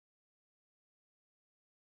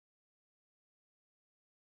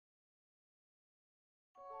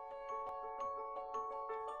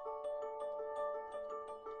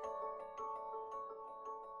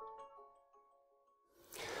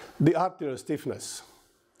The arterial stiffness.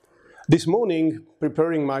 This morning,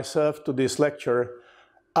 preparing myself to this lecture,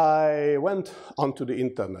 I went onto the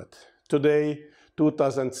internet. Today,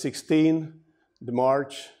 2016, the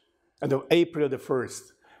March, and April the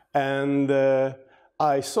 1st. And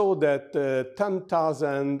I saw that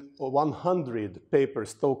 10,100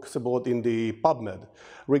 papers talks about in the PubMed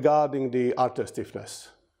regarding the arterial stiffness.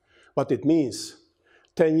 What it means,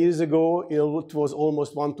 10 years ago, it was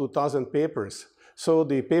almost 2,000 papers. So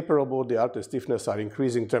the paper about the arterial stiffness are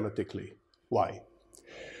increasing dramatically. Why?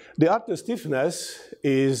 The arterial stiffness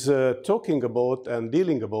is talking about and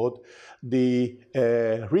dealing about the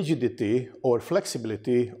rigidity or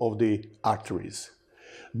flexibility of the arteries.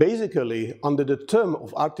 Basically, under the term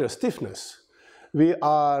of arterial stiffness, we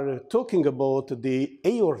are talking about the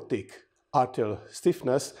aortic arterial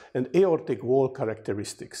stiffness and aortic wall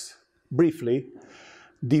characteristics. Briefly,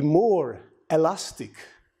 the more elastic,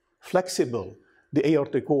 flexible the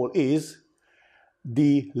aortic wall is,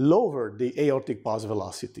 the lower the aortic pulse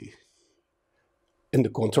velocity. In the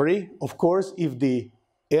contrary, of course, if the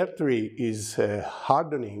artery is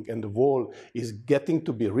hardening and the wall is getting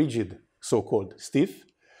to be rigid, so-called stiff,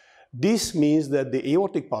 this means that the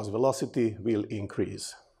aortic pulse velocity will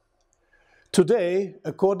increase. Today,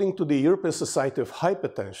 according to the European Society of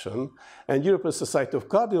Hypertension and European Society of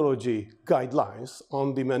Cardiology guidelines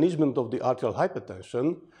on the management of the arterial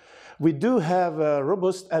hypertension, we do have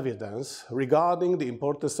robust evidence regarding the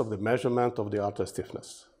importance of the measurement of the arterial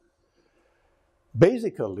stiffness.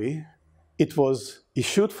 Basically, it was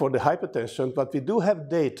issued for the hypertension, but we do have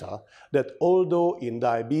data that although in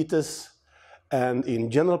diabetes and in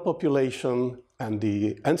general population and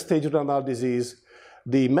the end-stage renal disease,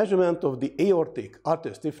 the measurement of the aortic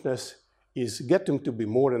arterial stiffness is getting to be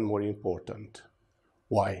more and more important.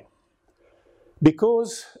 Why?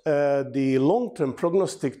 Because the long-term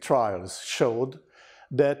prognostic trials showed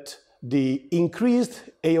that the increased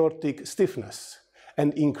aortic stiffness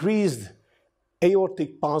and increased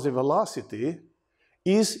aortic pulse velocity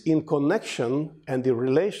is in connection and in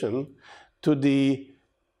relation to the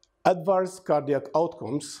adverse cardiac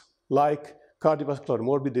outcomes like cardiovascular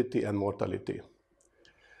morbidity and mortality.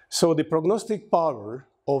 So the prognostic power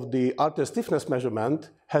of the arterial stiffness measurement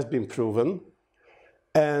has been proven,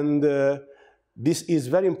 and this is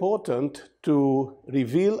very important to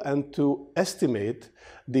reveal and to estimate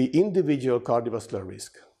the individual cardiovascular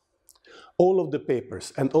risk. All of the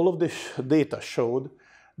papers and all of the data showed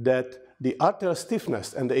that the arterial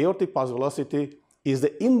stiffness and the aortic pulse velocity is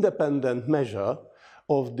the independent measure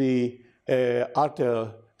of the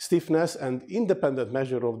arterial stiffness and independent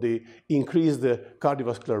measure of the increased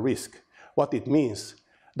cardiovascular risk. What it means,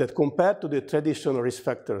 that compared to the traditional risk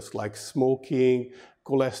factors like smoking,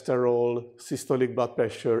 cholesterol, systolic blood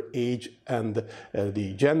pressure, age, and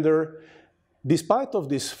the gender, despite of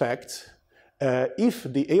these facts, if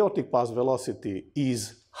the aortic pulse velocity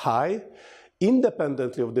is high,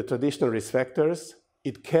 independently of the traditional risk factors,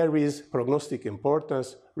 it carries prognostic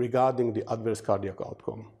importance regarding the adverse cardiac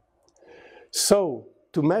outcome. So,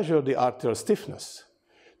 to measure the arterial stiffness,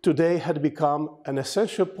 today had become an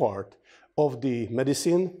essential part of the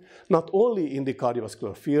medicine, not only in the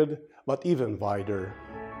cardiovascular field, but even wider.